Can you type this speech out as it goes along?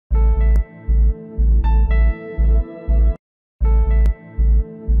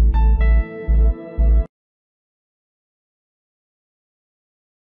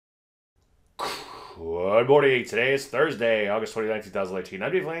Good morning. Today is Thursday, August 29, 2018.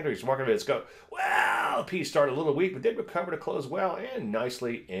 I'm Dave Landry. So market minutes go. Well, the P started a little weak, but did recover to close well and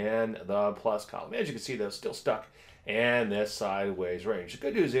nicely in the plus column. As you can see, though, still stuck in this sideways range. The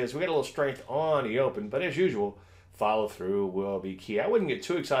good news is we got a little strength on the open, but as usual, follow through will be key. I wouldn't get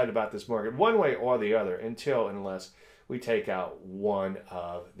too excited about this market one way or the other unless we take out one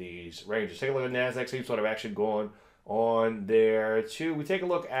of these ranges. Take a look at NASDAQ, see sort of action going on there too. We take a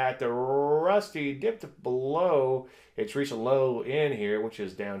look at the Rusty, dipped below its recent low in here, which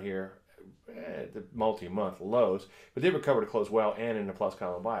is down here at the multi-month lows, but did recover to close well and in the plus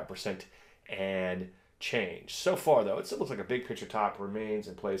column by 1% and change. So far though, it still looks like a big picture top remains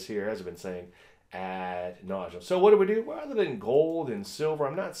in place here, as I've been saying ad nauseum. So what do we do? Well, other than gold and silver,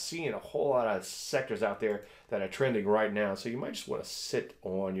 I'm not seeing a whole lot of sectors out there that are trending right now. So you might just want to sit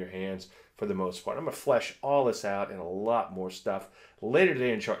on your hands for the most part. I'm going to flesh all this out and a lot more stuff later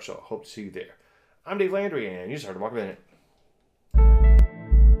today in chart, so I hope to see you there. I'm Dave Landry, and you just heard the Market Minute.